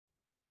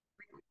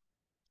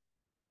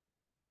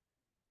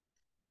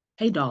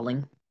Hey,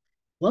 darling.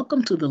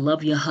 Welcome to the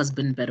Love Your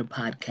Husband Better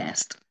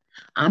podcast.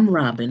 I'm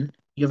Robin,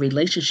 your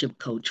relationship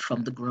coach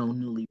from the Grown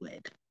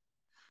Newlywed.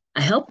 I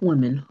help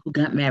women who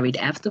got married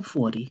after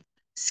 40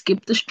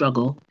 skip the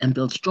struggle and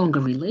build stronger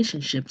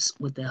relationships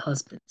with their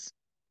husbands.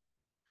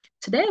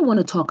 Today, I want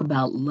to talk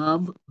about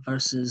love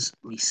versus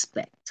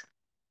respect.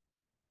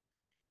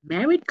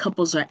 Married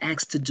couples are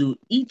asked to do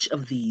each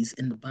of these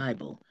in the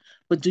Bible,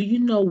 but do you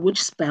know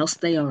which spouse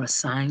they are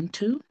assigned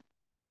to?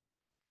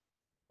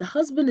 The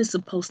husband is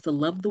supposed to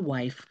love the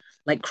wife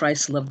like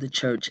Christ loved the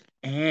church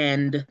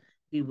and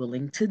be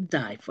willing to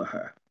die for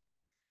her.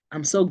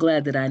 I'm so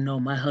glad that I know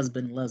my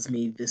husband loves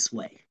me this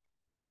way.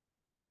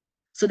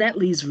 So that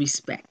leaves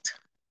respect.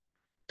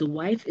 The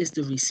wife is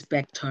to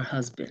respect her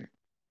husband.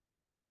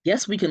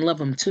 Yes, we can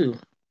love him too,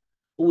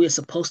 but we're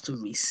supposed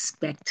to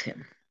respect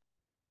him.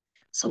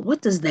 So, what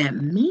does that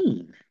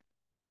mean?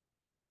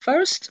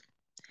 First,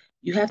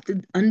 you have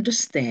to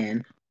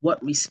understand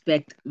what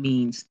respect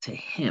means to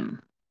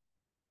him.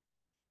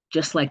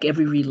 Just like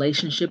every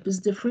relationship is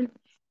different,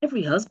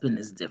 every husband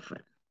is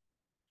different.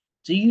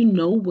 Do you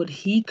know what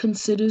he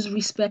considers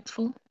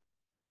respectful?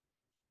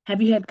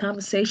 Have you had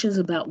conversations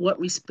about what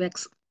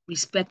respect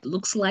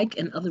looks like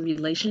in other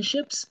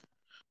relationships?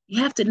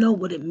 You have to know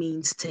what it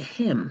means to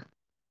him.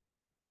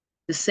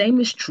 The same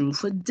is true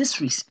for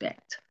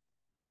disrespect.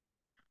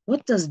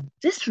 What does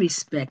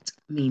disrespect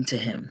mean to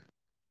him?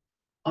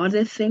 Are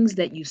there things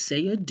that you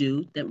say or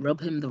do that rub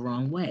him the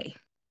wrong way?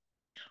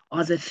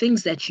 Are there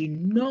things that you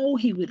know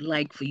he would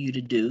like for you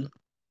to do,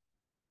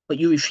 but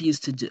you refuse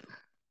to do?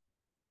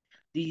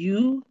 Do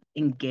you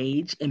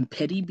engage in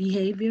petty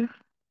behavior?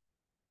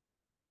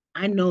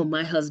 I know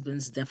my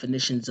husband's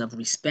definitions of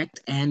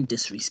respect and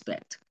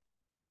disrespect.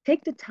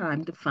 Take the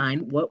time to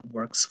find what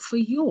works for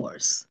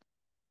yours.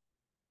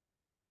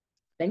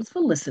 Thanks for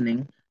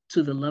listening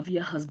to the Love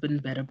Your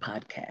Husband Better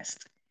podcast.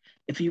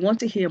 If you want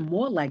to hear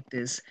more like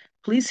this,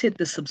 please hit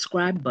the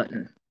subscribe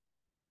button.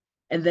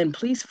 And then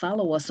please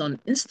follow us on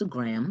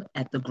Instagram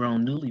at The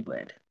Grown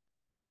Newlywed.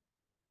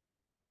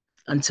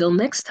 Until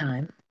next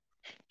time,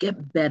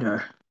 get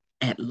better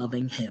at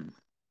loving him.